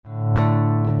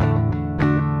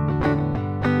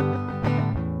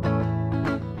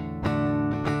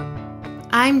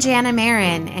I'm Jana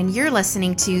Marin, and you're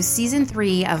listening to Season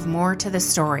 3 of More to the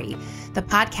Story, the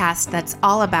podcast that's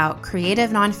all about creative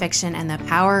nonfiction and the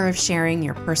power of sharing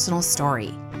your personal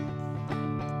story.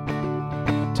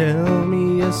 Tell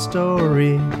me a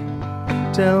story,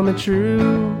 tell me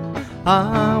true.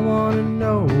 I want to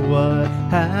know what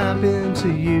happened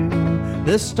to you.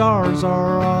 The stars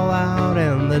are all out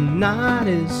and the night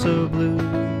is so blue.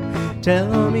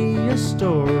 Tell me a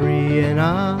story and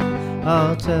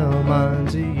I'll tell mine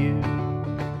to you.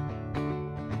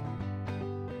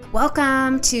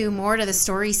 Welcome to More to the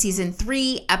Story Season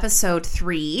 3, Episode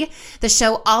 3, the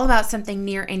show all about something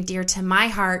near and dear to my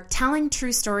heart, telling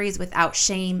true stories without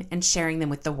shame and sharing them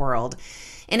with the world.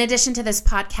 In addition to this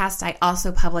podcast, I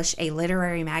also publish a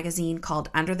literary magazine called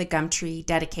Under the Gumtree,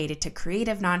 dedicated to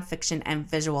creative nonfiction and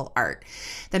visual art.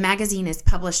 The magazine is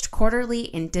published quarterly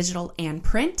in digital and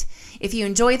print. If you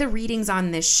enjoy the readings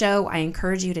on this show, I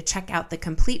encourage you to check out the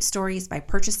complete stories by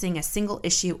purchasing a single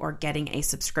issue or getting a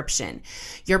subscription.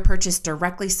 Your purchase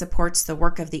directly supports the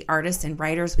work of the artists and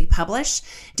writers we publish.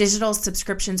 Digital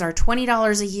subscriptions are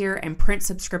 $20 a year and print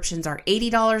subscriptions are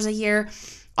 $80 a year.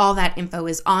 All that info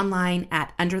is online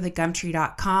at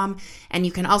underthegumtree.com, and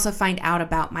you can also find out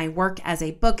about my work as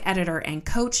a book editor and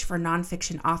coach for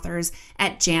nonfiction authors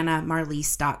at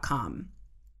janamarlise.com.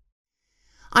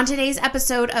 On today's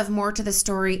episode of More to the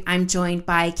Story, I'm joined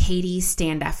by Katie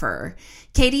Standeffer.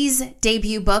 Katie's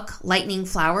debut book, Lightning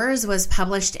Flowers, was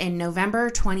published in November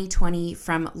 2020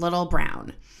 from Little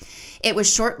Brown. It was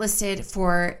shortlisted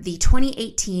for the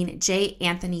 2018 J.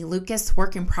 Anthony Lucas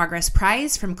Work in Progress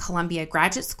Prize from Columbia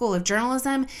Graduate School of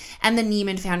Journalism and the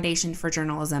Nieman Foundation for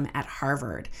Journalism at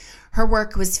Harvard. Her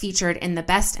work was featured in the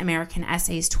Best American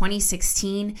Essays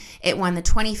 2016. It won the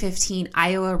 2015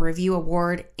 Iowa Review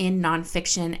Award in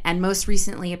Nonfiction and most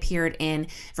recently appeared in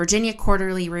Virginia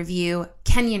Quarterly Review,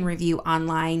 Kenyon Review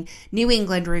Online, New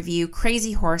England Review,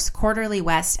 Crazy Horse, Quarterly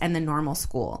West, and The Normal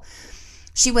School.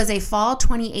 She was a fall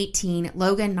 2018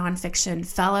 Logan Nonfiction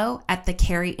Fellow at the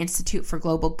Carey Institute for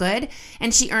Global Good,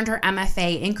 and she earned her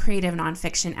MFA in Creative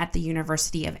Nonfiction at the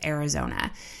University of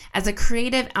Arizona. As a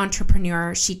creative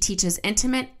entrepreneur, she teaches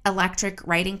intimate electric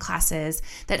writing classes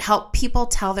that help people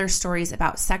tell their stories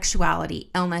about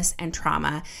sexuality, illness, and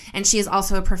trauma, and she is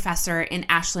also a professor in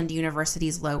Ashland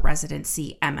University's Low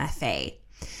Residency MFA.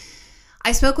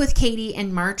 I spoke with Katie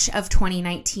in March of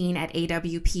 2019 at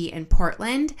AWP in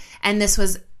Portland, and this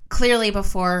was clearly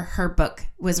before her book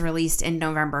was released in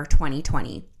November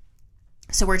 2020.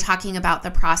 So we're talking about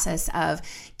the process of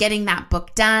getting that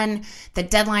book done, the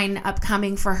deadline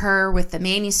upcoming for her with the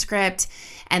manuscript,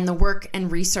 and the work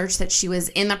and research that she was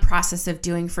in the process of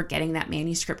doing for getting that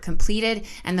manuscript completed.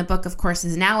 And the book, of course,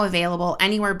 is now available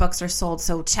anywhere books are sold.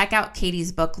 So check out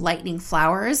Katie's book, Lightning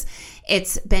Flowers.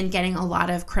 It's been getting a lot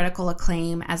of critical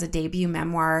acclaim as a debut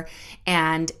memoir,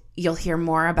 and you'll hear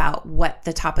more about what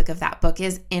the topic of that book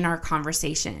is in our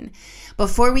conversation.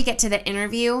 Before we get to the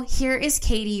interview, here is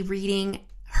Katie reading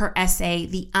her essay,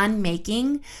 The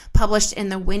Unmaking, published in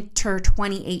the winter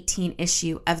 2018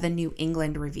 issue of the New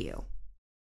England Review.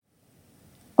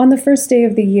 On the first day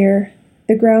of the year,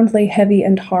 the ground lay heavy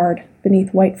and hard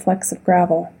beneath white flecks of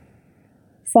gravel.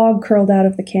 Fog curled out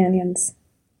of the canyons.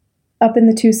 Up in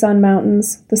the Tucson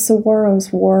mountains, the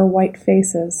saguaros wore white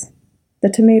faces. The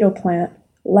tomato plant,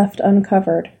 left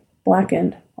uncovered,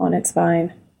 blackened on its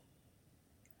vine.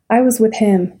 I was with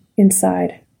him,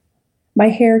 inside. My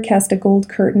hair cast a gold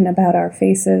curtain about our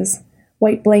faces,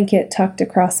 white blanket tucked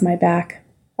across my back,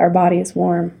 our bodies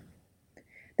warm.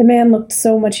 The man looked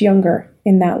so much younger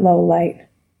in that low light,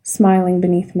 smiling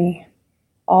beneath me.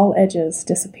 All edges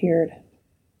disappeared.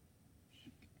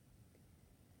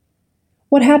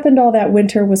 What happened all that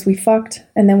winter was we fucked,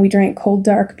 and then we drank cold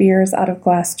dark beers out of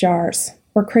glass jars,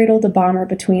 or cradled a bomber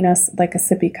between us like a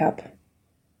sippy cup.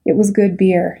 It was good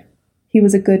beer. He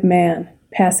was a good man,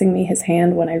 passing me his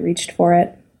hand when I reached for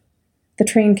it. The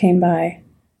train came by.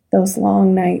 Those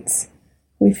long nights.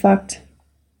 We fucked,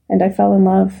 and I fell in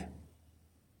love.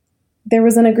 There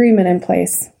was an agreement in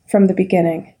place from the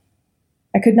beginning.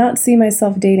 I could not see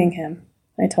myself dating him,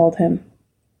 I told him.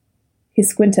 He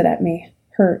squinted at me,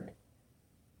 hurt.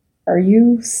 Are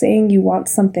you saying you want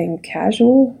something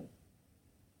casual?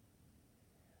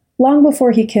 Long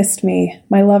before he kissed me,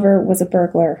 my lover was a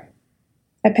burglar.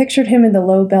 I pictured him in the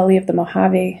low belly of the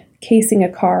Mojave, casing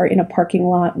a car in a parking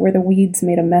lot where the weeds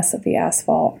made a mess of the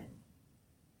asphalt.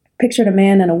 Pictured a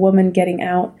man and a woman getting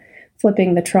out,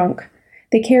 flipping the trunk.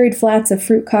 They carried flats of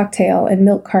fruit cocktail and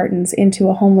milk cartons into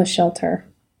a homeless shelter.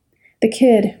 The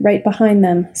kid, right behind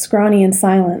them, scrawny and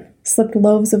silent, slipped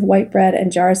loaves of white bread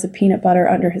and jars of peanut butter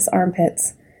under his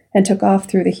armpits and took off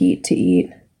through the heat to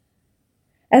eat.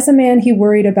 As a man, he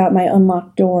worried about my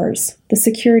unlocked doors, the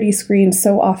security screen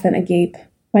so often agape,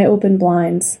 my open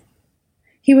blinds.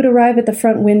 He would arrive at the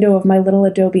front window of my little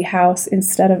adobe house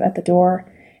instead of at the door,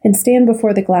 and stand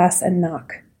before the glass and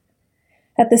knock.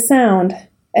 At the sound,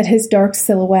 at his dark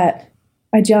silhouette,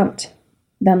 I jumped,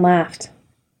 then laughed.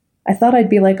 I thought I'd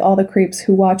be like all the creeps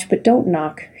who watch but don't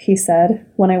knock, he said,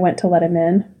 when I went to let him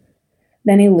in.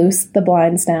 Then he loosed the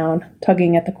blinds down,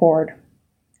 tugging at the cord.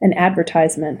 An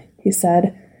advertisement, he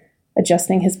said,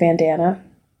 adjusting his bandana.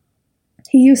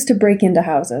 He used to break into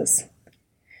houses.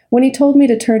 When he told me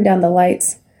to turn down the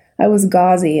lights, I was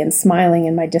gauzy and smiling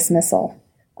in my dismissal.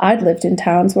 I'd lived in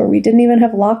towns where we didn't even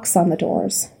have locks on the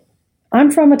doors. I'm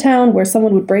from a town where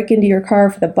someone would break into your car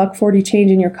for the $1.40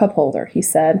 change in your cup holder, he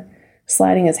said,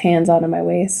 sliding his hands onto my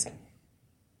waist.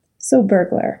 So,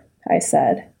 burglar, I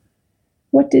said,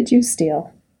 what did you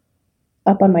steal?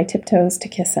 Up on my tiptoes to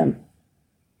kiss him.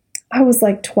 I was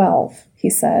like 12, he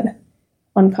said,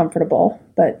 uncomfortable,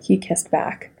 but he kissed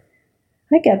back.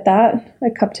 I get that. I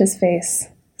cupped his face.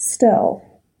 Still.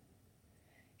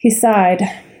 He sighed.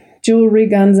 Jewelry,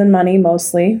 guns, and money,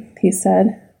 mostly, he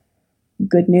said.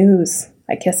 Good news.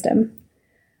 I kissed him.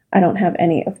 I don't have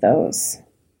any of those.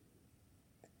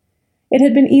 It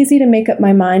had been easy to make up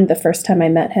my mind the first time I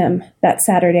met him, that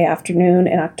Saturday afternoon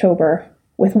in October,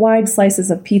 with wide slices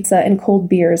of pizza and cold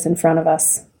beers in front of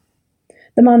us.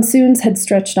 The monsoons had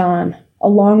stretched on, a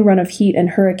long run of heat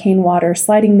and hurricane water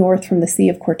sliding north from the Sea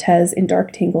of Cortez in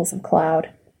dark tangles of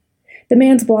cloud. The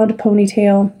man's blonde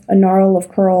ponytail, a gnarl of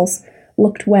curls,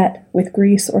 looked wet with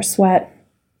grease or sweat.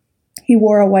 He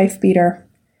wore a wife-beater.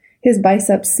 His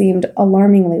biceps seemed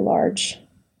alarmingly large.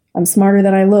 I'm smarter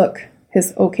than I look,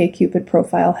 his OkCupid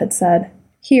profile had said.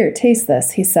 Here, taste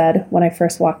this, he said when I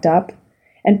first walked up,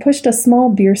 and pushed a small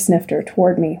beer snifter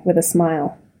toward me with a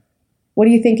smile. What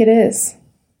do you think it is?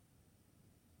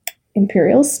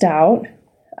 Imperial Stout,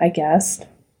 I guessed.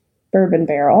 Bourbon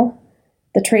barrel.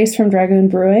 The trace from Dragoon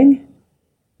Brewing?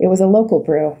 It was a local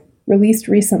brew, released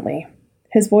recently.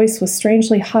 His voice was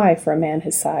strangely high for a man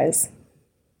his size.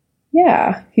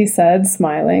 Yeah, he said,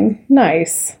 smiling.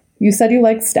 Nice. You said you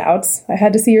liked stouts. I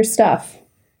had to see your stuff.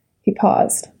 He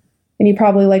paused. And you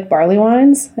probably like barley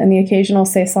wines and the occasional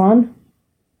saison?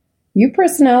 You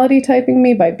personality typing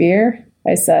me by beer?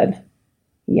 I said.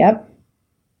 Yep.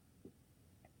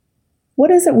 What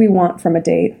is it we want from a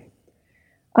date?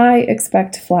 I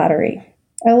expect flattery.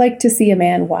 I like to see a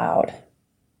man wowed.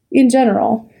 In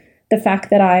general, the fact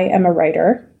that I am a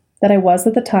writer, that I was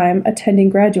at the time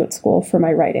attending graduate school for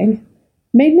my writing,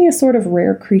 made me a sort of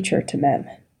rare creature to men.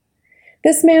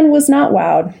 This man was not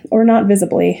wowed, or not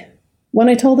visibly. When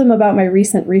I told him about my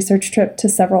recent research trip to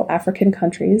several African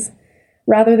countries,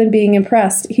 rather than being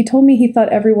impressed, he told me he thought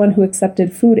everyone who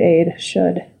accepted food aid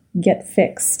should get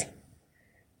fixed.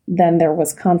 Then there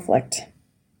was conflict.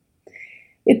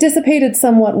 It dissipated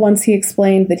somewhat once he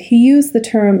explained that he used the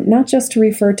term not just to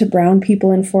refer to brown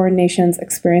people in foreign nations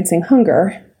experiencing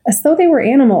hunger, as though they were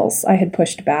animals, I had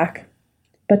pushed back,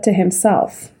 but to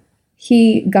himself.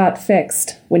 He got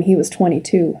fixed when he was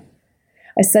 22.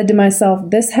 I said to myself,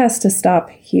 this has to stop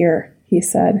here, he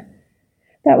said.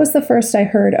 That was the first I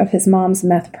heard of his mom's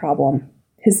meth problem,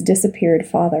 his disappeared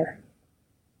father.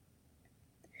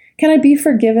 Can I be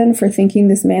forgiven for thinking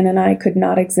this man and I could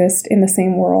not exist in the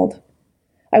same world?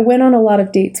 I went on a lot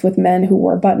of dates with men who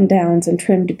wore button-downs and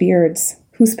trimmed beards,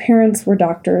 whose parents were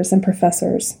doctors and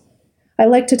professors. I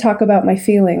liked to talk about my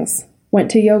feelings,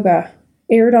 went to yoga,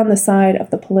 erred on the side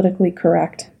of the politically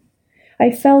correct.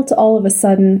 I felt all of a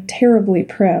sudden terribly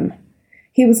prim.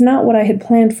 He was not what I had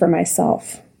planned for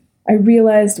myself. I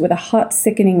realized with a hot,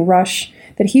 sickening rush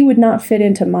that he would not fit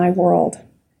into my world.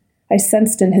 I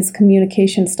sensed in his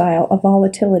communication style a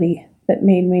volatility that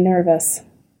made me nervous.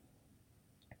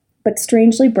 But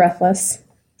strangely breathless,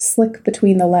 slick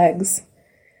between the legs,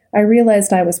 I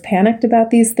realized I was panicked about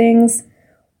these things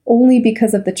only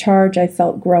because of the charge I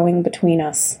felt growing between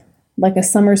us, like a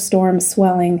summer storm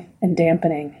swelling and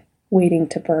dampening, waiting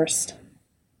to burst.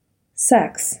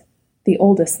 Sex, the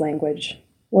oldest language,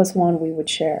 was one we would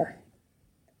share.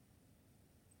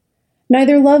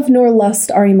 Neither love nor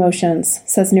lust are emotions,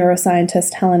 says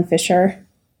neuroscientist Helen Fisher,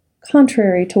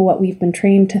 contrary to what we've been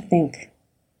trained to think.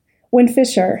 When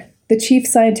Fisher, the chief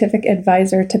scientific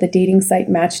advisor to the dating site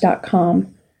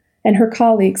Match.com, and her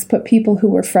colleagues put people who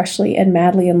were freshly and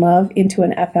madly in love into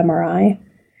an fMRI,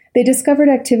 they discovered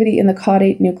activity in the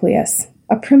caudate nucleus,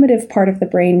 a primitive part of the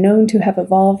brain known to have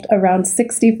evolved around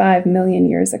 65 million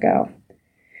years ago.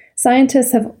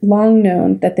 Scientists have long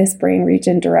known that this brain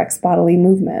region directs bodily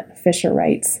movement, Fisher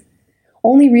writes.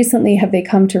 Only recently have they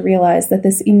come to realize that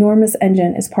this enormous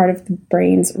engine is part of the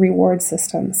brain's reward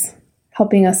systems.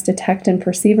 helping us detect and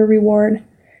perceive a reward,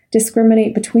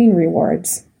 discriminate between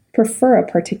rewards, prefer a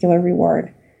particular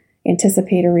reward,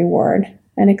 anticipate a reward,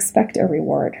 and expect a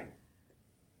reward.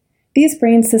 These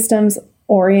brain systems,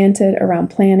 oriented around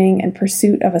planning and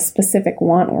pursuit of a specific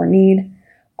want or need,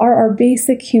 are our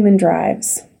basic human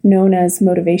drives, known as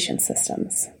motivation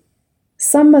systems.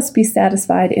 Some must be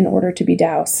satisfied in order to be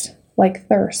doused, like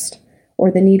thirst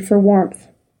or the need for warmth.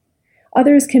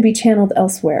 Others can be channeled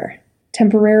elsewhere,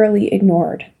 temporarily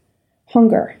ignored.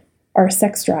 Hunger, our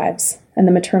sex drives, and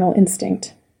the maternal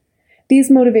instinct. These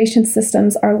motivation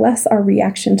systems are less our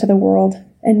reaction to the world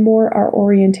and more our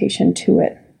orientation to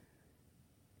it.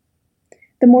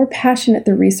 The more passionate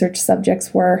the research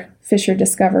subjects were, Fisher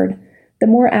discovered, the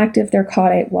more active their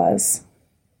caudate was.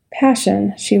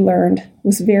 Passion, she learned,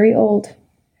 was very old.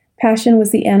 Passion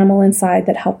was the animal inside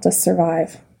that helped us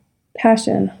survive.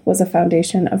 Passion was a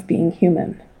foundation of being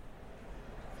human.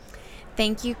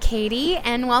 Thank you, Katie,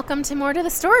 and welcome to More to the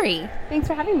Story. Thanks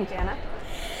for having me, Jana.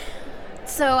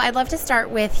 So I'd love to start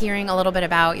with hearing a little bit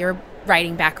about your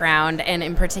writing background, and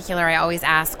in particular, I always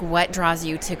ask what draws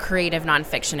you to creative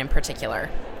nonfiction in particular.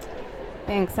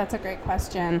 Thanks, that's a great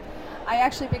question. I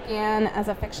actually began as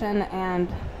a fiction and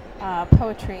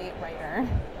poetry writer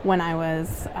when I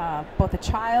was both a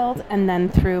child and then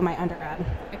through my undergrad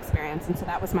experience, and so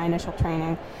that was my initial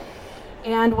training.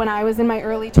 And when I was in my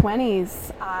early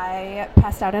 20s, I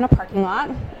passed out in a parking lot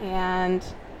and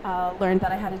learned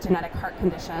that I had a genetic heart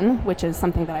condition, which is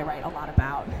something that I write a lot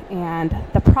about. And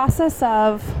the process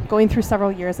of going through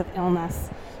several years of illness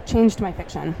changed my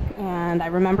fiction. And I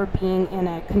remember being in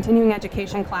a continuing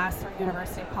education class through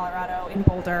University of Colorado in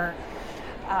Boulder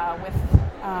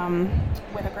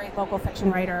with a great local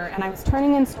fiction writer, and I was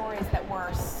turning in stories that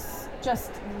were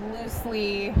just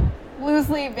loosely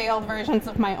veiled versions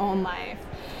of my own life.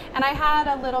 And I had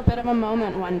a little bit of a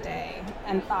moment one day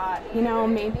and thought,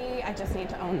 maybe I just need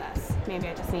to own this. Maybe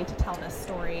I just need to tell this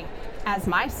story as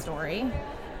my story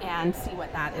and see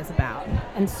what that is about.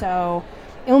 And so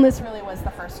illness really was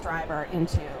the first driver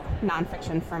into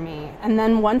nonfiction for me. And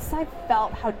then once I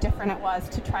felt how different it was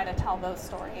to try to tell those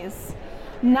stories,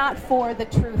 not for the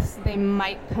truths they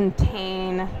might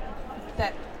contain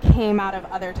that came out of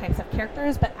other types of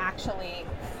characters, but actually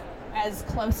as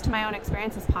close to my own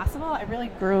experience as possible, I really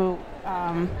grew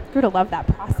to love that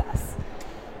process.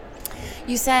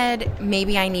 You said,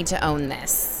 maybe I need to own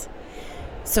this.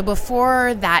 So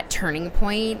before that turning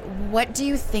point, what do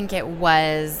you think it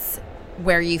was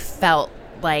where you felt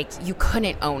like you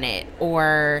couldn't own it,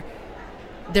 or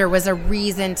there was a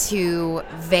reason to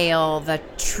veil the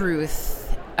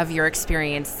truth of your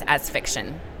experience as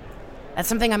fiction? That's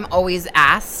something I'm always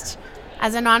asked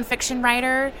as a nonfiction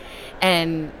writer,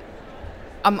 and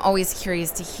I'm always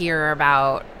curious to hear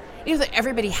about,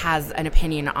 everybody has an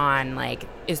opinion on, like,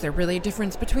 is there really a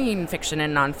difference between fiction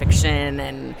and nonfiction,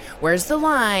 and where's the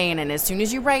line, and as soon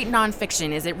as you write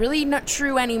nonfiction, is it really not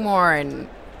true anymore, and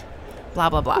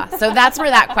blah, blah, blah. So that's where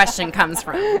that question comes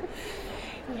from.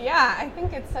 Yeah, I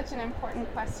think it's such an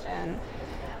important question.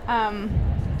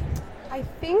 I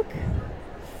think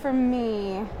for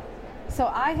me, so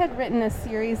I had written a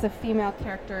series of female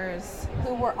characters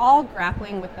who were all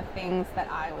grappling with the things that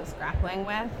I was grappling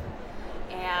with,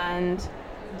 and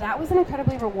that was an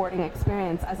incredibly rewarding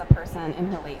experience as a person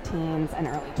in her late teens and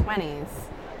early 20s.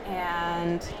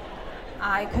 And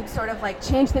I could sort of like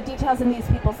change the details in these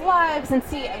people's lives and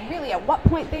see really at what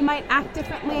point they might act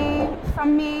differently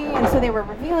from me, and so they were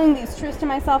revealing these truths to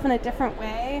myself in a different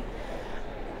way.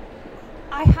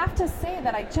 I have to say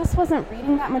that I just wasn't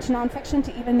reading that much nonfiction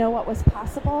to even know what was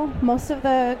possible. Most of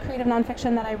the creative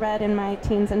nonfiction that I read in my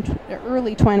teens and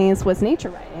early 20s was nature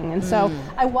writing. And so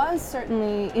I was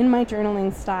certainly, in my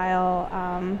journaling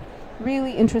style,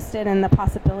 really interested in the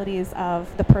possibilities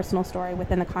of the personal story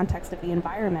within the context of the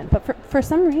environment. But for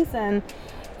some reason,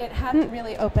 it hadn't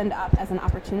really opened up as an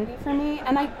opportunity for me.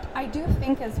 And I do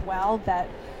think as well that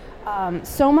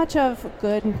so much of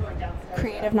good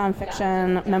creative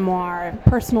nonfiction, memoir,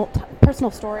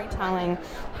 personal storytelling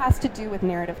has to do with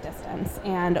narrative distance.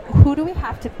 And who do we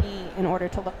have to be in order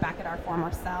to look back at our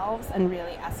former selves and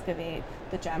really excavate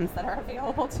the gems that are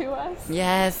available to us?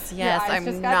 Yes, I'm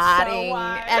nodding.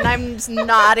 And I'm just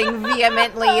nodding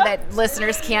vehemently that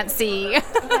listeners can't see.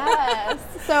 Yes.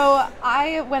 So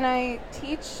when I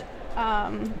teach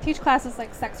classes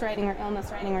like sex writing or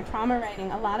illness writing or trauma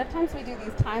writing, a lot of times we do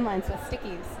these timelines with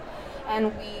stickies,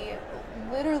 and we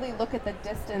literally look at the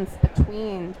distance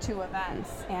between two events,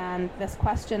 and this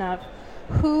question of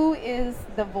who is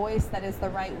the voice that is the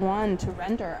right one to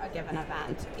render a given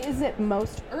event? Is it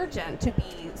most urgent to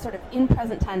be sort of in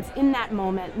present tense in that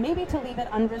moment, maybe to leave it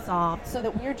unresolved so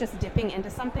that we're just dipping into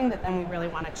something that then we really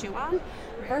want to chew on,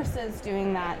 versus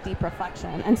doing that deep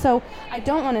reflection? And so I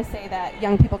don't want to say that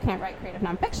young people can't write creative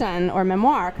nonfiction or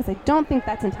memoir, because I don't think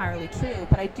that's entirely true,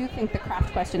 but I do think the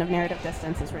craft question of narrative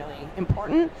distance is really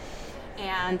important.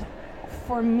 And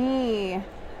for me,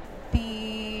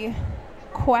 the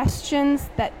questions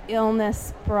that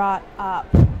illness brought up,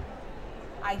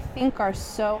 I think, are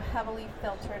so heavily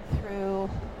filtered through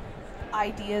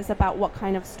ideas about what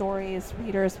kind of stories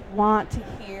readers want to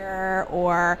hear,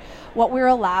 or what we're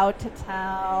allowed to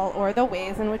tell, or the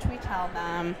ways in which we tell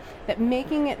them, that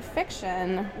making it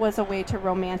fiction was a way to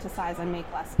romanticize and make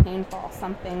less painful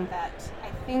something that I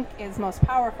think is most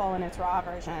powerful in its raw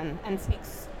version and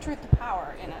speaks truth to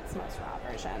power in its most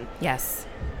raw version. Yes.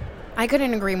 I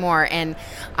couldn't agree more. And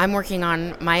I'm working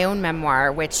on my own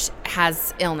memoir, which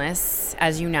has illness,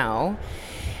 as you know.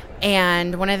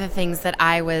 And one of the things that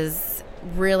I was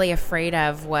really afraid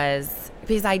of was,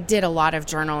 because I did a lot of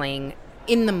journaling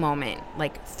in the moment,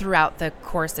 like throughout the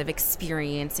course of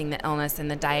experiencing the illness and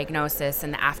the diagnosis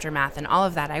and the aftermath and all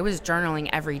of that, I was journaling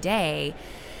every day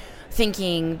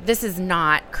thinking, this is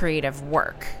not creative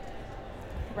work.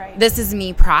 Right. This is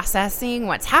me processing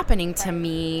what's happening to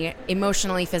me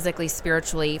emotionally, physically,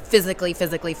 spiritually,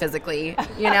 physically,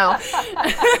 you know.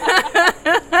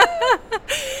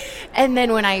 And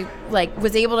then when I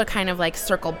was able to kind of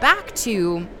circle back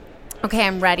to, okay,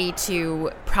 I'm ready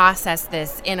to process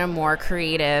this in a more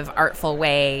creative, artful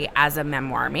way as a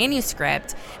memoir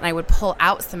manuscript, and I would pull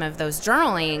out some of those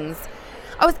journalings,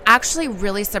 I was actually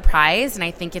really surprised, and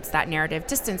I think it's that narrative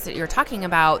distance that you're talking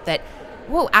about, that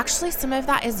whoa, actually some of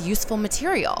that is useful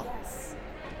material. Yes.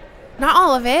 Not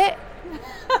all of it,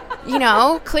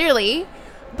 clearly,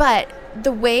 but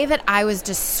the way that I was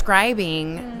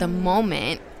describing the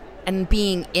moment and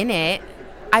being in it,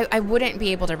 I wouldn't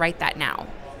be able to write that now.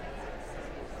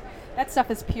 That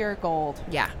stuff is pure gold.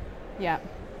 Yeah. Yeah.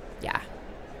 Yeah.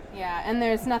 Yeah, and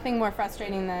there's nothing more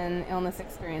frustrating than illness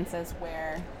experiences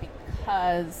where,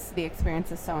 because the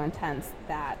experience is so intense,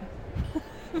 that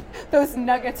those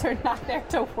nuggets are not there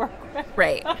to work with.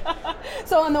 Right.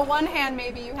 So on the one hand,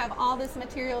 maybe you have all this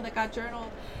material that got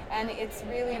journaled, and it's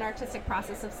really an artistic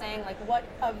process of saying, what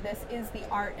of this is the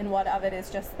art and what of it is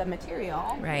just the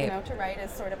material. Right. To write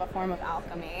is sort of a form of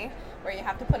alchemy, where you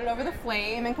have to put it over the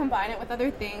flame and combine it with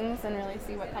other things and really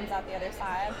see what comes out the other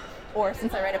side. Or,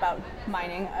 since I write about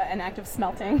mining, an act of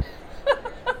smelting.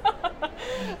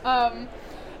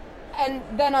 And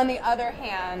then on the other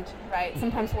hand, right,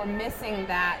 sometimes we're missing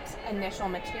that initial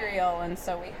material, and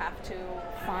so we have to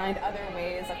find other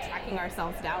ways of tracking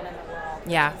ourselves down in the world.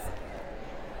 Yeah.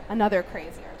 Another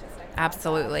crazy artistic process.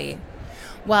 Absolutely.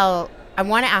 Well, I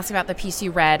want to ask about the piece you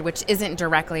read, which isn't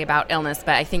directly about illness,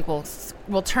 but I think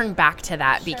we'll turn back to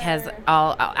that. Sure. Because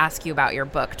I'll ask you about your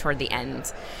book toward the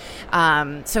end.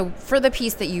 So for the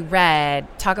piece that you read,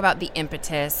 talk about the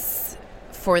impetus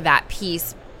for that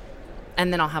piece,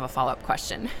 and then I'll have a follow-up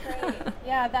question. Great.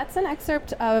 Yeah, that's an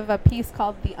excerpt of a piece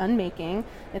called The Unmaking.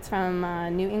 It's from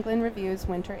New England Review's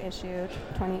winter issue,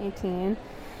 2018.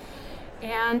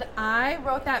 And I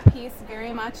wrote that piece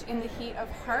very much in the heat of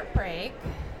heartbreak.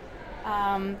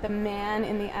 The man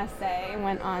in the essay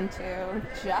went on to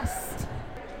just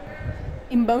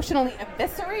emotionally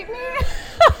eviscerate me.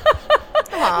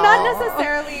 Not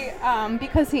necessarily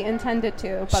because he intended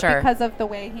to, but Sure. because of the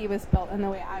way he was built and the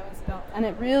way I was built. And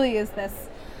it really is this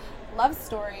love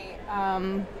story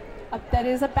that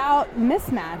is about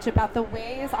mismatch, about the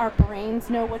ways our brains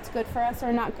know what's good for us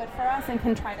or not good for us and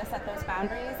can try to set those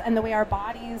boundaries, and the way our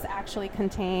bodies actually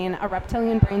contain a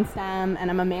reptilian brainstem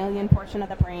and a mammalian portion of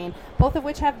the brain, both of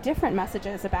which have different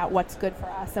messages about what's good for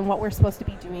us and what we're supposed to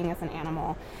be doing as an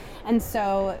animal. And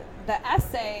so the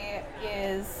essay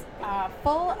is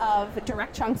full of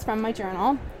direct chunks from my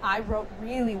journal. I wrote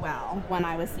really well when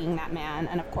I was seeing that man,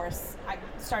 and of course I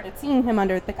started seeing him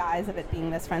under the guise of it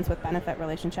being this friends with benefit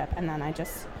relationship, and then I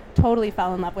just totally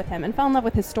fell in love with him and fell in love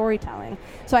with his storytelling.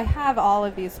 So I have all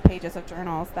of these pages of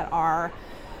journals that are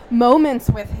moments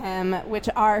with him, which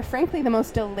are frankly the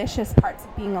most delicious parts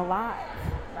of being alive.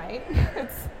 Right?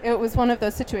 It was one of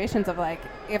those situations of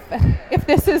if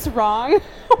this is wrong,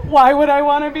 why would I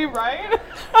want to be right?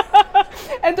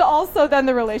 And also then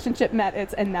the relationship met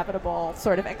its inevitable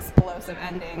sort of explosive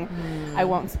ending. I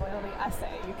won't spoil the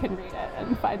essay. You can read it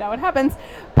and find out what happens.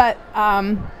 But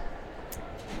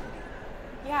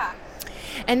yeah.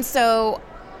 And so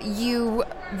you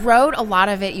wrote a lot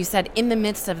of it, you said, in the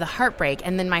midst of the heartbreak.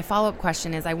 And then my follow-up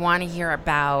question is, I want to hear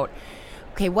about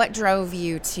okay, what drove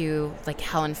you to like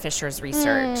Helen Fisher's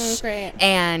research? Great.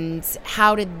 And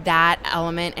how did that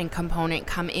element and component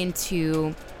come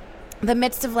into the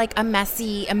midst of like a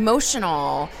messy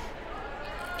emotional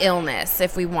illness,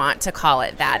 if we want to call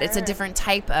it that? Sure. It's a different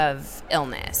type of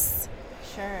illness.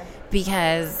 Sure.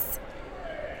 Because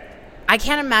I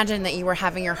can't imagine that you were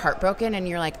having your heart broken and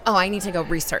you're like, oh, I need to go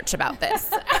research about this.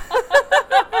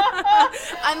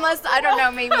 Unless, I don't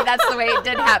know, maybe that's the way it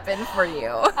did happen for you.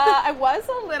 I was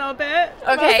a little bit.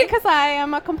 Okay. Because I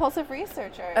am a compulsive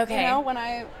researcher. Okay. You know, when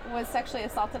I was sexually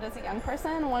assaulted as a young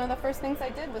person, one of the first things I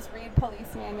did was read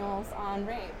police manuals on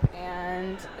rape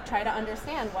and try to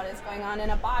understand what is going on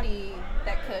in a body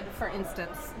that could, for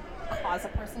instance, cause a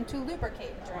person to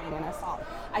lubricate during an assault.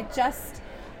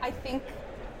 I think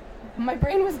my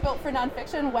brain was built for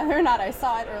nonfiction, whether or not I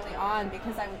saw it early on,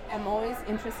 because I am always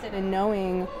interested in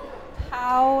knowing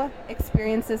how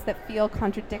experiences that feel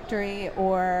contradictory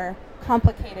or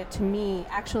complicated to me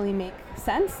actually make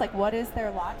sense. Like, what is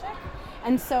their logic?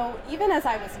 And so even as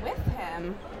I was with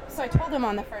him, so I told him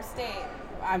on the first date,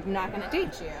 I'm not going to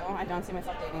date you. I don't see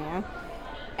myself dating you.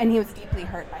 And he was deeply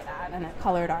hurt by that, and it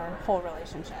colored our whole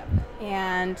relationship.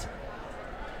 And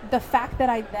the fact that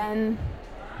I then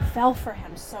fell for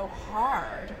him so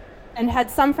hard, and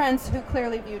had some friends who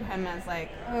clearly viewed him as like,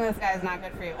 oh, this guy's not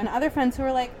good for you, and other friends who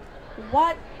were like,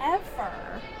 whatever,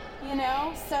 you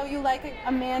know? So you like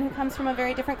a man who comes from a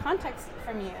very different context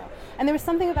from you. And there was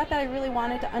something about that I really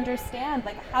wanted to understand.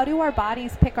 Like, how do our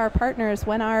bodies pick our partners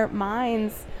when our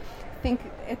minds think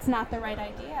it's not the right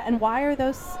idea? And why are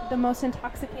those the most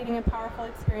intoxicating and powerful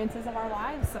experiences of our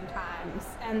lives sometimes?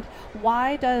 And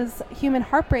why does human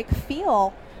heartbreak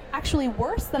feel actually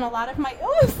worse than a lot of my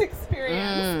illness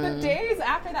experience? The days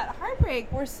after that heartbreak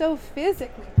were so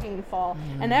physically painful,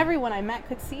 and everyone I met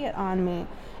could see it on me.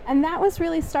 And that was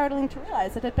really startling to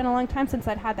realize. It had been a long time since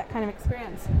I'd had that kind of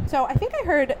experience. So I think I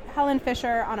heard Helen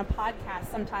Fisher on a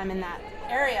podcast sometime in that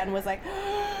area and was like,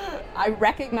 I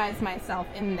recognize myself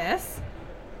in this.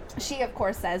 She, of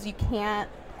course, says you can't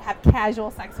have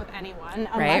casual sex with anyone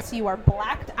unless you are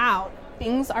blacked out.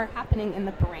 Things are happening in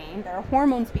the brain. There are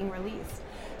hormones being released.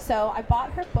 So I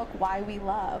bought her book, Why We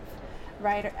Love,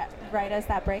 right as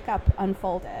that breakup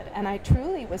unfolded. And I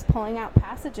truly was pulling out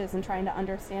passages and trying to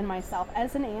understand myself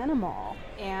as an animal.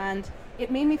 And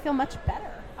it made me feel much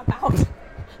better about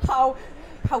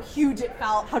how huge it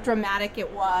felt, how dramatic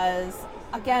it was.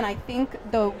 Again, I think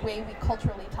the way we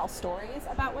culturally tell stories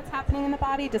about what's happening in the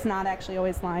body does not actually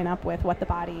always line up with what the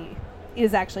body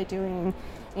is actually doing.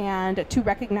 And to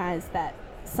recognize that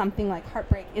something like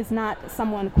heartbreak is not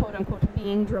someone, quote unquote,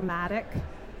 being dramatic,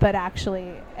 but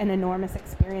actually an enormous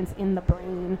experience in the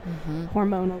brain,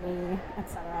 hormonally,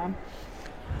 etc.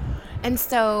 And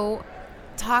so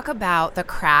talk about the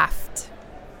craft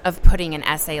of putting an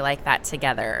essay like that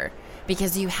together,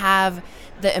 because you have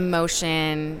the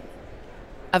emotion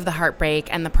of the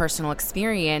heartbreak and the personal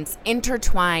experience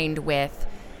intertwined with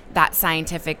that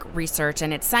scientific research,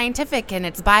 and it's scientific and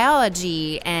it's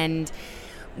biology, and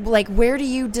like, where do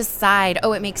you decide,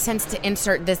 oh, it makes sense to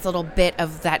insert this little bit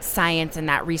of that science and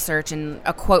that research and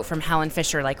a quote from Helen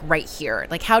Fisher, like right here?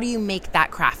 Like, how do you make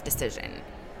that craft decision?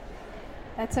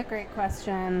 That's a great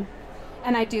question.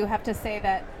 And I do have to say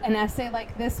that an essay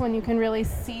like this one, you can really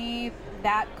see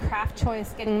that craft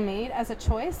choice getting made as a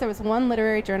choice. There was one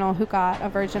literary journal who got a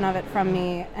version of it from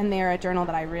me, and they're a journal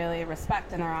that I really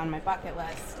respect and are on my bucket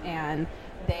list, and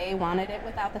they wanted it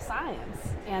without the science.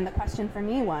 And the question for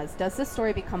me was, does this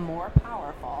story become more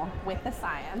powerful with the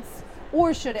science,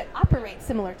 or should it operate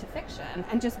similar to fiction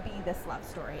and just be this love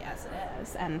story as it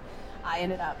is? And I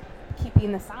ended up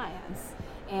keeping the science.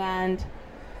 And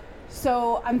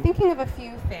so I'm thinking of a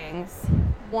few things.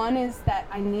 One is that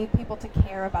I need people to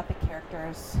care about the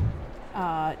characters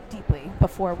deeply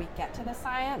before we get to the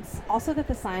science. Also that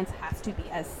the science has to be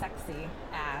as sexy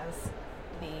as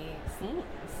the scenes.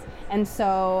 And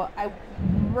so I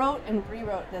wrote and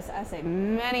rewrote this essay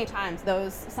many times,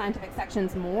 those scientific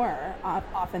sections more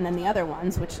often than the other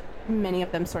ones, which many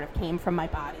of them sort of came from my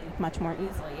body much more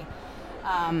easily.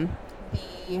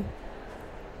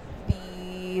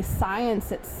 The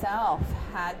science itself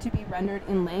had to be rendered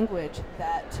in language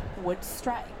that would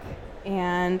strike.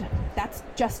 And that's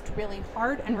just really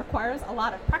hard and requires a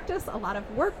lot of practice, a lot of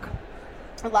work,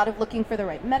 a lot of looking for the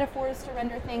right metaphors to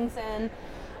render things in.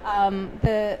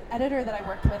 The editor that I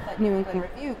worked with at New England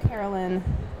Review, Carolyn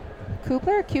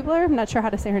Kubler, I'm not sure how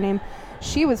to say her name,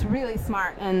 she was really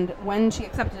smart, and when she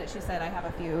accepted it, she said, I have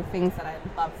a few things that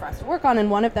I'd love for us to work on,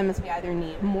 and one of them is we either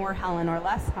need more Helen or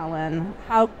less Helen.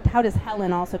 How does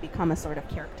Helen also become a sort of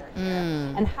character here?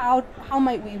 And how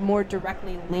might we more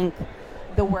directly link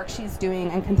the work she's doing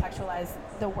and contextualize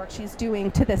the work she's doing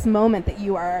to this moment that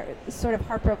you are sort of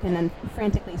heartbroken and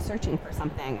frantically searching for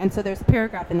something. And so there's a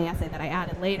paragraph in the essay that I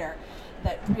added later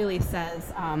that really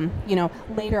says,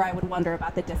 later I would wonder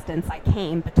about the distance I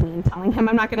came between telling him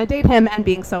I'm not going to date him and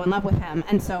being so in love with him.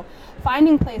 And so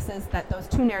finding places that those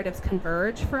two narratives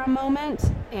converge for a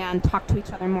moment and talk to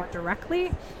each other more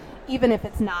directly, even if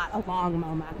it's not a long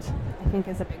moment, I think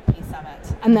is a big piece of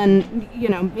it. And then,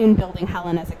 in building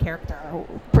Helen as a character,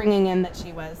 bringing in that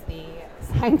she was the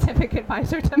scientific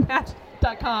advisor to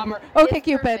Match.com or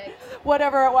OkCupid,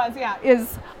 whatever it was,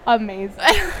 is amazing.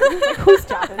 Like, whose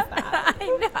job is that? I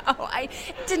know. I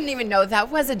didn't even know that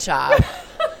was a job.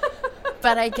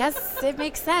 But I guess it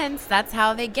makes sense. That's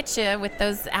how they get you with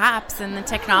those apps, and the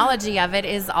technology of it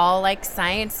is all like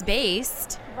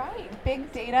science-based. Right.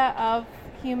 Big data of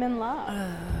human love.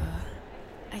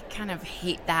 I kind of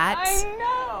hate that.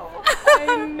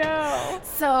 I know.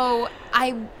 So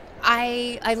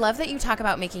I love that you talk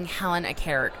about making Helen a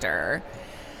character.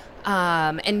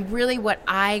 And really what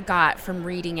I got from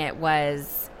reading it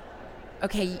was,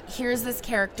 okay, here's this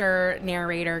character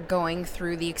narrator going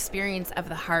through the experience of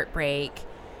the heartbreak,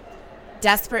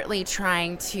 desperately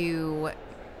trying to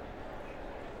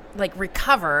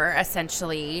recover,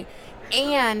 essentially.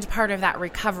 And part of that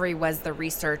recovery was the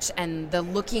research and the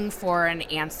looking for an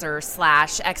answer /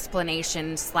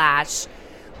 explanation /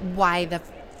 why the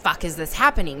fuck is this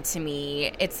happening to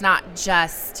me? It's not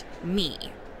just me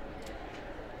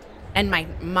and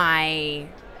my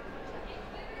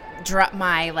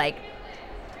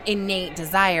innate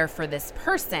desire for this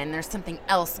person. There's something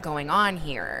else going on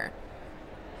here.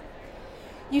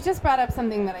 You just brought up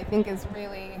something that I think is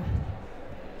really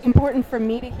important for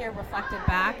me to hear reflected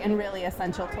back and really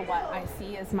essential to what I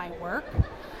see as my work,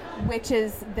 which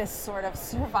is this sort of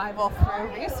survival through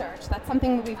research. That's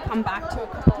something that we've come back to a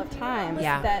couple of times.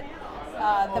 Yeah. That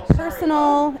the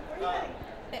personal,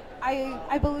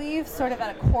 I believe sort of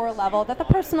at a core level, that the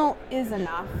personal is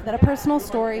enough, that a personal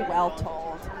story well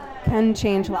told can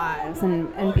change lives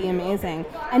and be amazing.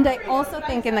 And I also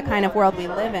think in the kind of world we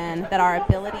live in, that our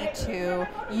ability to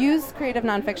use creative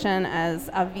nonfiction as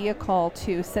a vehicle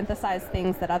to synthesize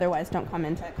things that otherwise don't come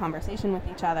into conversation with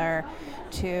each other,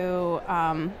 to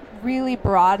really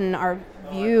broaden our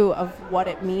view of what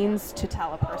it means to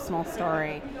tell a personal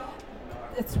story,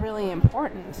 it's really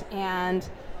important. And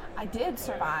I did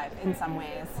survive in some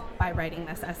ways by writing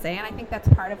this essay, and I think that's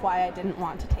part of why I didn't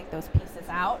want to take those pieces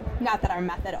out. Not that our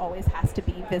method always has to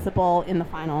be visible in the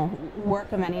final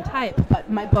work of any type, but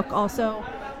my book also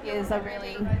is a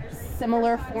really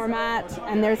similar format,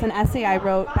 and there's an essay I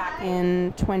wrote back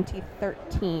in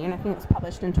 2013, I think it was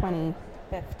published in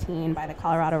 2015 by the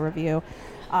Colorado Review,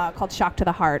 called Shock to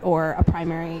the Heart, or a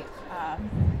primer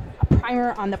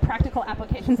on the practical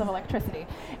applications of electricity.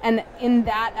 And in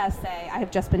that essay, I have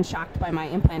just been shocked by my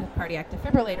implanted cardiac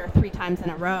defibrillator 3 times in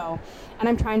a row. And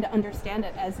I'm trying to understand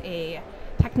it as a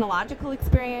technological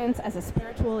experience, as a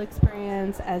spiritual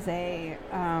experience, as a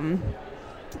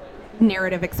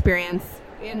narrative experience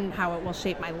in how it will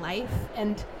shape my life.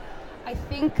 And I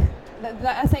think that the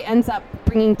essay ends up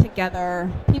bringing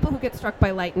together people who get struck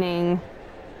by lightning,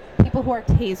 people who are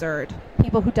tasered,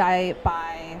 people who die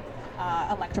by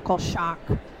electrical shock,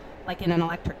 like in an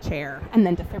electric chair, and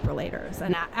then defibrillators.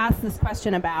 And I ask this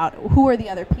question about who are the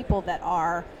other people that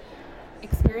are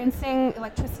experiencing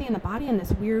electricity in the body in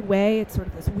this weird way. It's sort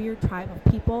of this weird tribe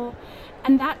of people.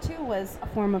 And that too was a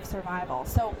form of survival.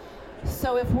 So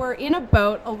if we're in a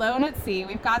boat alone at sea,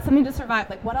 we've got something to survive.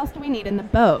 Like, what else do we need in the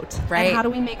boat? Right. And how do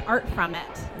we make art from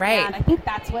it? Right. And I think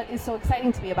that's what is so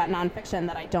exciting to me about nonfiction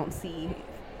that I don't see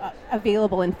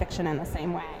available in fiction in the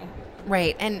same way.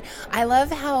 Right. And I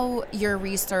love how your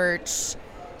research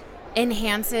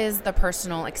enhances the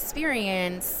personal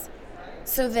experience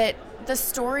so that the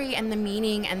story and the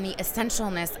meaning and the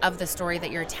essentialness of the story that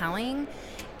you're telling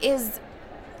is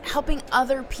helping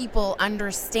other people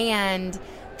understand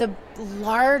the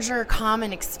larger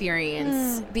common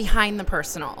experience behind the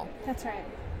personal. That's right.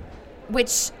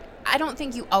 Which I don't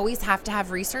think you always have to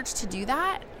have research to do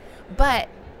that, but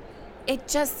it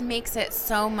just makes it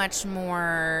so much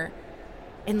more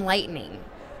enlightening,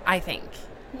 I think.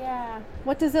 Yeah.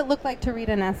 What does it look like to read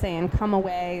an essay and come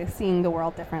away seeing the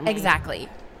world differently? Exactly.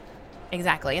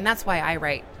 And that's why I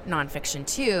write nonfiction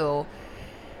too.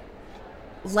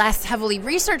 Less heavily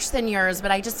researched than yours,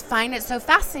 but I just find it so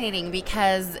fascinating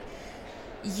because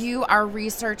you are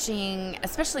researching,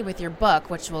 especially with your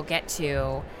book, which we'll get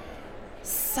to,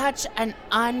 such an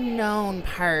unknown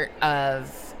part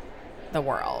of the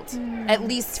world, at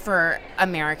least for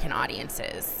American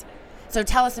audiences. So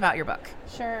tell us about your book.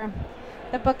 Sure.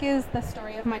 The book is the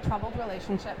story of my troubled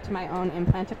relationship to my own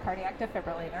implanted cardiac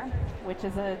defibrillator, which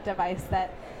is a device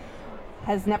that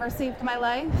has never saved my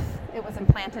life. It was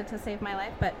implanted to save my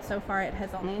life, but so far it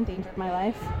has only endangered my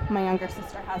life. My younger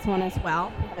sister has one as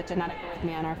well. We have a genetic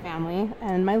arrhythmia in our family,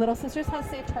 and my little sister's has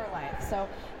saved her life. So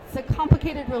it's a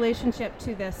complicated relationship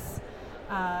to this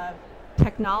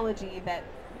technology that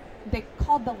they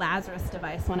called the Lazarus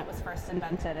device when it was first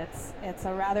invented. It's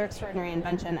a rather extraordinary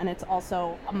invention, and it's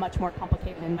also a much more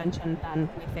complicated invention than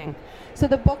we think. So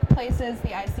the book places the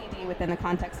ICD within the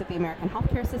context of the American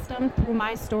healthcare system through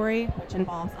my story, which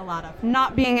involves a lot of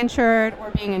not being insured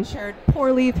or being insured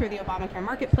poorly through the Obamacare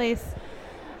marketplace.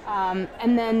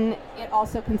 And then it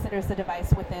also considers the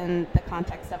device within the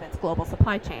context of its global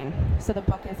supply chain. So the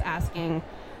book is asking,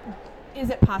 is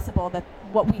it possible that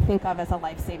what we think of as a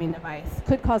life-saving device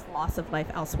could cause loss of life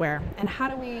elsewhere? And how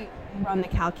do we run the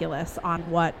calculus on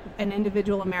what an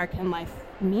individual American life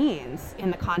means in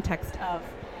the context of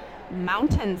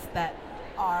mountains that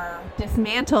are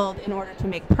dismantled in order to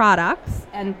make products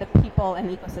and the people and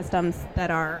ecosystems that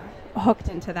are hooked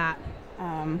into that?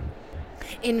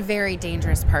 In very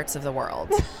dangerous parts of the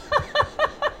world.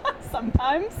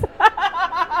 Sometimes.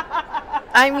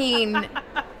 I mean...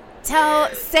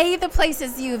 say the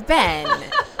places you've been,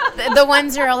 the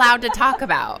ones you're allowed to talk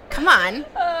about. Come on.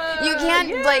 You can't,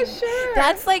 sure.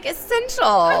 That's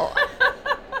essential.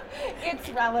 It's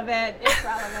relevant.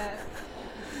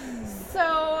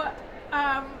 So,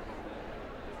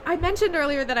 I mentioned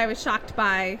earlier that I was shocked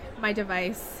by my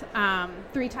device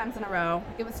 3 times in a row.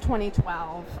 It was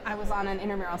 2012. I was on an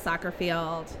intramural soccer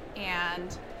field,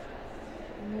 and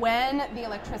when the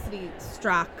electricity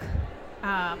struck,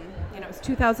 it was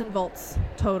 2,000 volts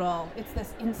total. It's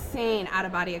this insane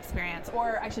out-of-body experience,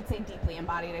 or I should say deeply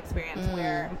embodied experience,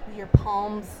 where your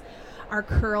palms are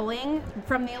curling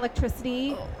from the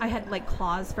electricity. I had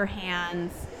claws for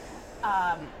hands.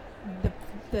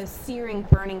 The searing,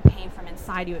 burning pain from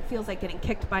inside you. It feels like getting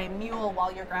kicked by a mule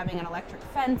while you're grabbing an electric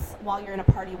fence, while you're in a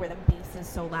party where the bass is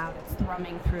so loud it's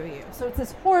thrumming through you. So it's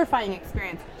this horrifying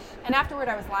experience. And afterward,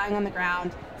 I was lying on the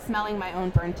ground, smelling my own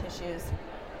burned tissues.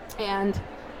 And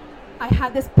I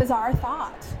had this bizarre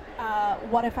thought,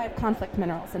 what if I had conflict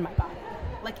minerals in my body?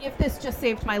 If this just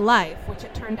saved my life, which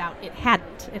it turned out it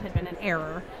hadn't, it had been an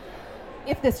error.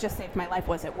 If this just saved my life,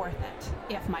 was it worth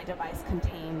it? If my device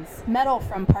contains metal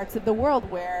from parts of the world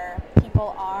where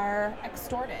people are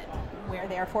extorted, where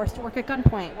they are forced to work at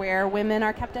gunpoint, where women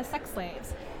are kept as sex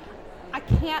slaves.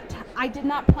 I did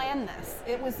not plan this.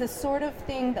 It was this sort of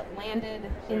thing that landed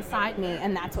inside me,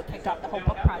 and that's what kicked off the whole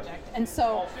book project. And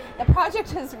so the project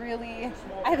has really,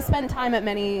 I have spent time at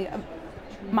many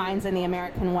mines in the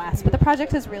American West, but the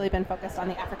project has really been focused on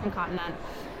the African continent.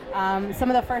 Some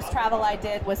of the first travel I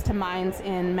did was to mines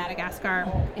in Madagascar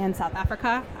and South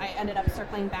Africa. I ended up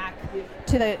circling back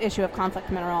to the issue of conflict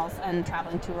minerals and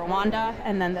traveling to Rwanda.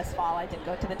 And then this fall I did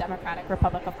go to the Democratic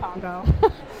Republic of Congo,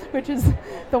 which is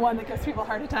the one that gives people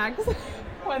heart attacks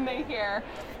when they hear.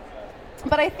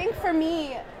 But I think for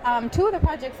me, 2 of the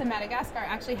projects in Madagascar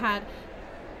actually had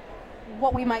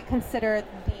what we might consider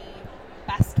the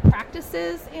best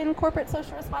practices in corporate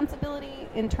social responsibility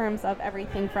in terms of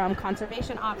everything from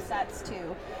conservation offsets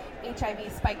to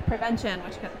HIV spike prevention,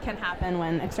 which can happen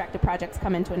when extractive projects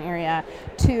come into an area,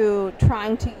 to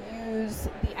trying to use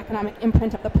the economic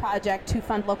imprint of the project to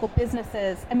fund local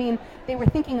businesses. I mean, they were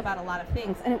thinking about a lot of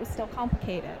things, and it was still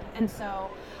complicated. And so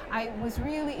I was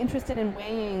really interested in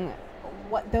weighing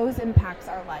what those impacts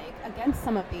are like against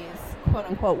some of these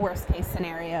quote-unquote worst-case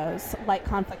scenarios like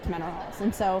conflict minerals.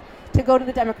 And so to go to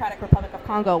the Democratic Republic of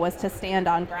Congo was to stand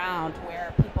on ground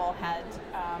where people had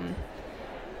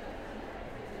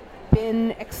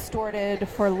been extorted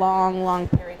for long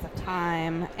periods of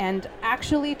time, and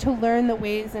actually to learn the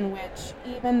ways in which,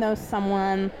 even though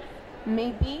someone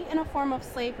may be in a form of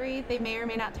slavery, they may or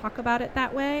may not talk about it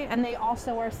that way, and they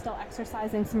also are still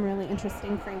exercising some really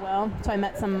interesting free will. So I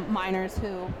met some miners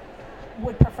who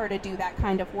would prefer to do that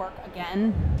kind of work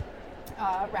again,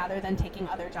 rather than taking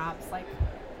other jobs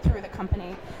through the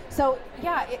company. So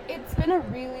yeah, it's been a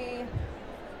really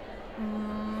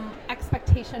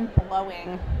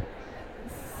expectation-blowing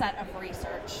set of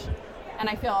research. And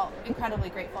I feel incredibly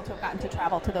grateful to have gotten to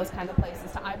travel to those kinds of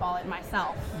places to eyeball it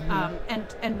myself,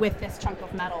 and with this chunk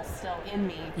of metal still in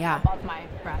me above my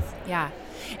breast. Yeah.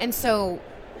 And so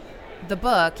the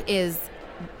book is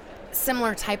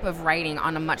similar type of writing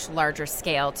on a much larger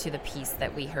scale to the piece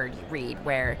that we heard you read,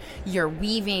 where you're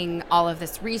weaving all of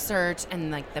this research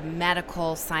and the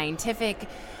medical scientific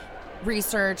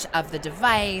research of the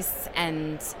device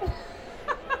and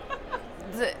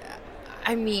the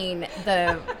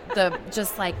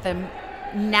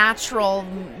natural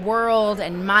world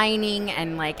and mining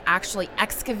and like actually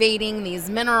excavating these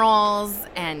minerals,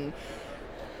 and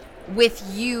with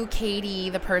you, Katie,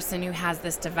 the person who has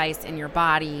this device in your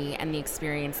body and the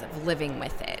experience of living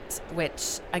with it,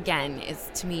 which again is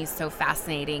to me so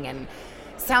fascinating and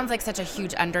sounds like such a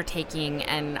huge undertaking.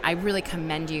 And I really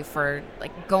commend you for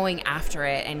like going after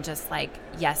it and just like,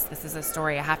 yes, this is a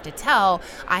story I have to tell.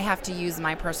 I have to use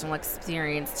my personal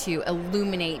experience to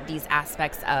illuminate these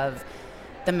aspects of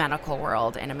the medical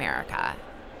world in America.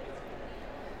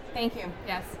 Thank you.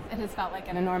 Yes, it has felt like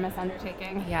an enormous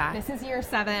undertaking. Yeah. This is year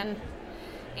 7,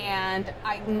 and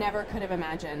I never could have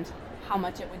imagined how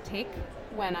much it would take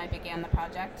when I began the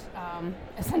project,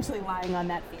 essentially lying on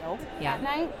that field that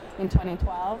night in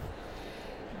 2012.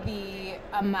 The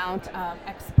amount of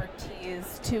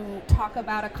expertise to talk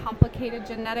about a complicated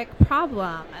genetic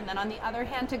problem, and then on the other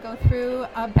hand, to go through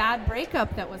a bad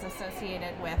breakup that was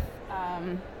associated with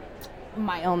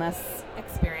my illness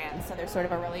experience. So there's sort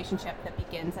of a relationship that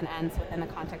begins and ends within the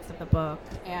context of the book,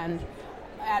 and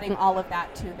adding all of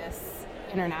that to this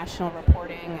international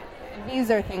reporting. These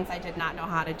are things I did not know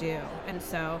how to do. And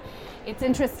so it's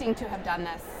interesting to have done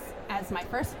this as my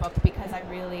first book, because I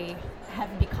really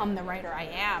have become the writer I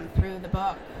am through the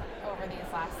book over these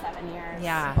last 7 years,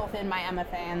 both in my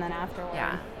MFA and then afterward.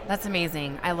 Yeah, that's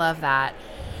amazing. I love that.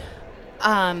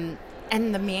 And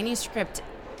the manuscript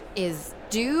is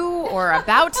due or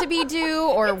about to be due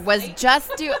or was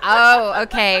just due? Oh,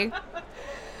 okay.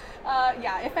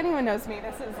 Yeah, if anyone knows me,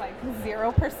 this is like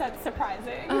 0%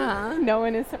 surprising. No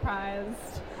one is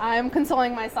surprised. I'm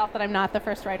consoling myself that I'm not the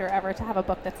first writer ever to have a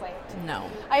book that's late. No.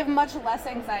 I have much less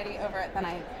anxiety over it than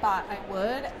I thought I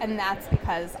would, and that's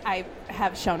because I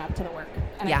have shown up to the work.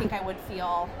 And I think I would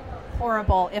feel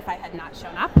horrible if I had not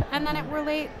shown up and then it were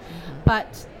late.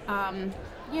 But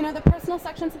you know, the personal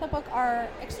sections of the book are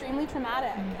extremely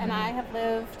traumatic, and I have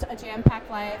lived a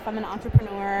jam-packed life. I'm an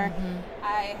entrepreneur.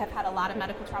 I have had a lot of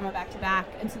medical trauma back-to-back,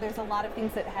 and so there's a lot of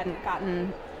things that hadn't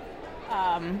gotten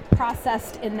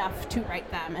processed enough to write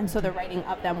them, and so the writing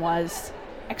of them was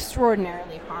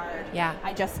extraordinarily hard. Yeah.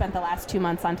 I just spent the last 2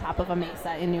 months on top of a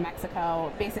mesa in New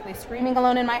Mexico, basically screaming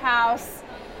alone in my house,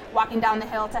 walking down the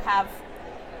hill to have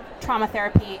trauma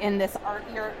therapy in this art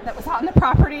yurt that was on the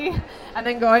property, and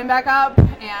then going back up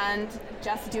and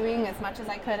just doing as much as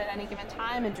I could at any given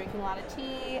time and drinking a lot of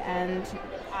tea. And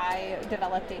I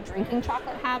developed a drinking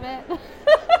chocolate habit.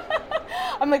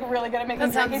 I'm like really good at making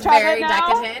drinking chocolate very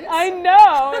now. Decadent. I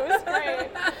know, it was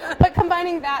great. But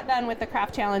combining that then with the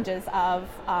craft challenges of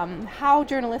how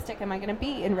journalistic am I going to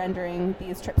be in rendering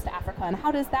these trips to Africa, and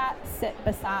how does that sit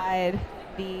beside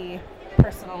the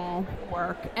personal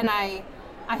work? And I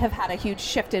have had a huge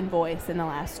shift in voice in the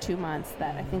last 2 months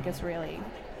that I think is really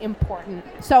important.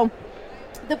 So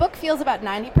the book feels about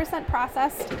 90%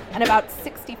 processed and about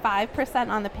 65%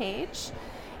 on the page.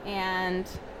 And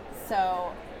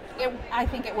so I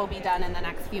think it will be done in the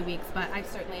next few weeks, but I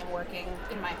certainly am working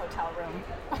in my hotel room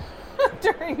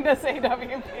during this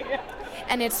AWP.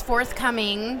 And it's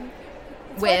forthcoming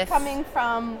forthcoming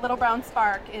from Little Brown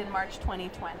Spark in March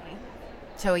 2020.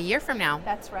 So a year from now.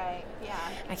 That's right, yeah.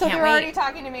 So they're already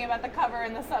talking to me about the cover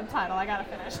and the subtitle. I gotta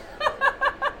finish.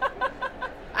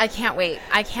 I can't wait.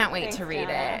 I can't wait Thanks, to read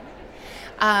Jenna. it.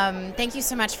 Thank you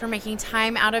so much for making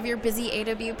time out of your busy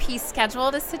AWP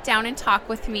schedule to sit down and talk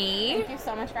with me. Thank you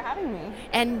so much for having me.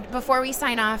 And before we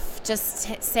sign off,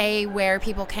 just say where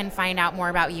people can find out more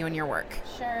about you and your work.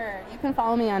 Sure. You can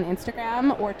follow me on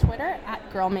Instagram or Twitter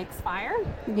at Girl Makes Fire.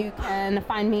 You can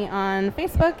find me on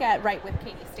Facebook at Write with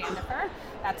Katie Standifer.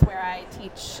 That's where I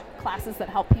teach classes that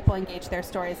help people engage their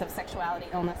stories of sexuality,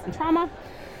 illness, and trauma.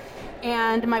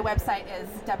 And my website is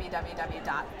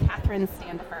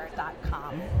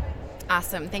www.catherinestandifer.com.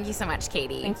 Awesome. Thank you so much,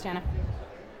 Katie. Thanks, Jenna.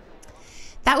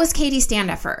 That was Katie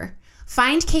Standifer.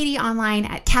 Find Katie online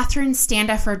at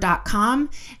catherinestandifer.com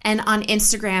and on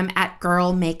Instagram at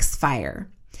Girl Makes Fire.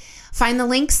 Find the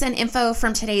links and info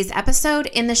from today's episode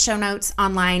in the show notes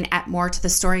online at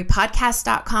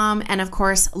moretothestorypodcast.com. And of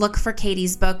course, look for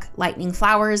Katie's book, Lightning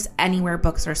Flowers, anywhere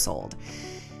books are sold.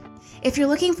 If you're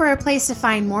looking for a place to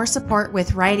find more support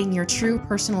with writing your true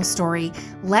personal story,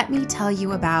 let me tell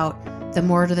you about the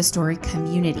More to the Story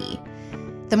community.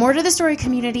 The More to the Story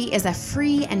community is a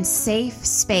free and safe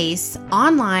space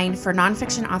online for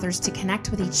nonfiction authors to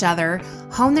connect with each other,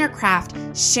 hone their craft,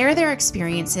 share their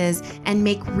experiences, and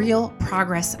make real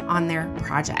progress on their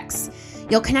projects.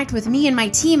 You'll connect with me and my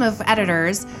team of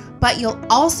editors, but you'll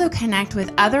also connect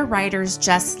with other writers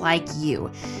just like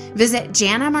you. Visit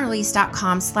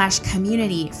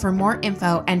janamarlise.com/community for more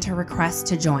info and to request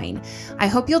to join. I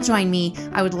hope you'll join me.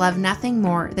 I would love nothing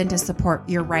more than to support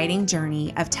your writing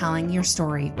journey of telling your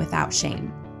story without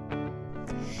shame.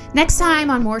 Next time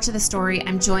on More to the Story,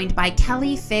 I'm joined by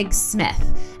Kelly Figg Smith,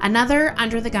 another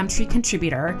Under the Gumtree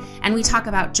contributor, and we talk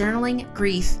about journaling,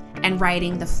 grief, and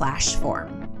writing the flash form.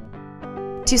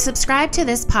 To subscribe to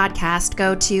this podcast,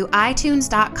 go to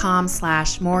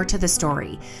itunes.com/more to the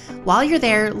story. While you're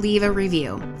there, leave a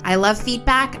review. I love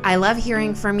feedback, I love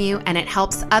hearing from you, and it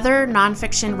helps other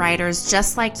nonfiction writers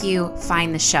just like you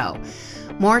find the show.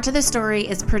 More to the Story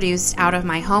is produced out of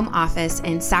my home office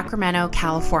in Sacramento,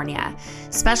 California.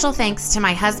 Special thanks to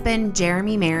my husband,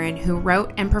 Jeremy Marin, who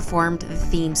wrote and performed the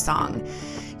theme song.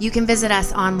 You can visit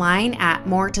us online at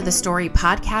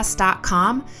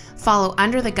moretothestorypodcast.com. Follow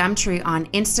Under the Gumtree on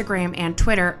Instagram and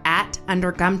Twitter at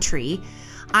Under Gumtree.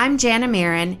 I'm Jana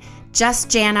Marin, just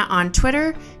Jana on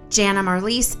Twitter, Jana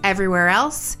Marlise everywhere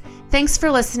else. Thanks for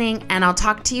listening, and I'll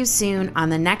talk to you soon on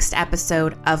the next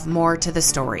episode of More to the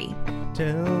Story.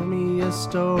 Tell me a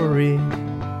story,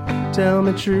 tell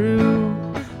me true.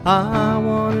 I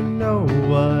want to know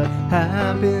what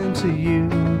happened to you.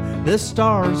 The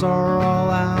stars are all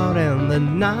out and the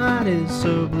night is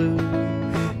so blue.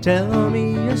 Tell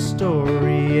me a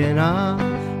story and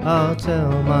I'll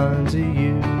tell mine to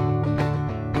you.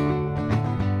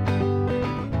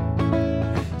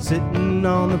 Sitting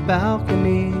on the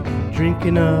balcony,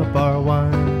 drinking up our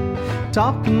wine,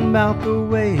 talking about the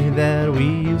way that we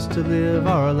used to live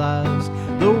our lives.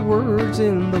 The words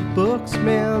in the books,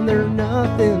 man, they're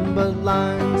nothing but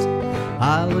lines.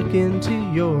 I look into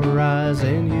your eyes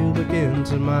and you look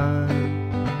into mine.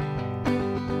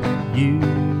 You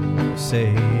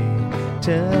say,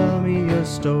 tell me a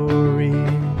story,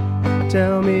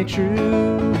 tell me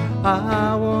true.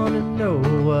 I want to know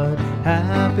what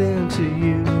happened to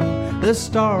you. The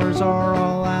stars are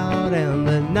all out and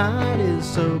the night is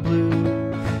so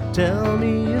blue. Tell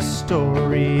me a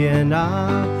story and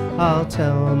I'll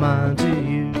tell mine to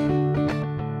you.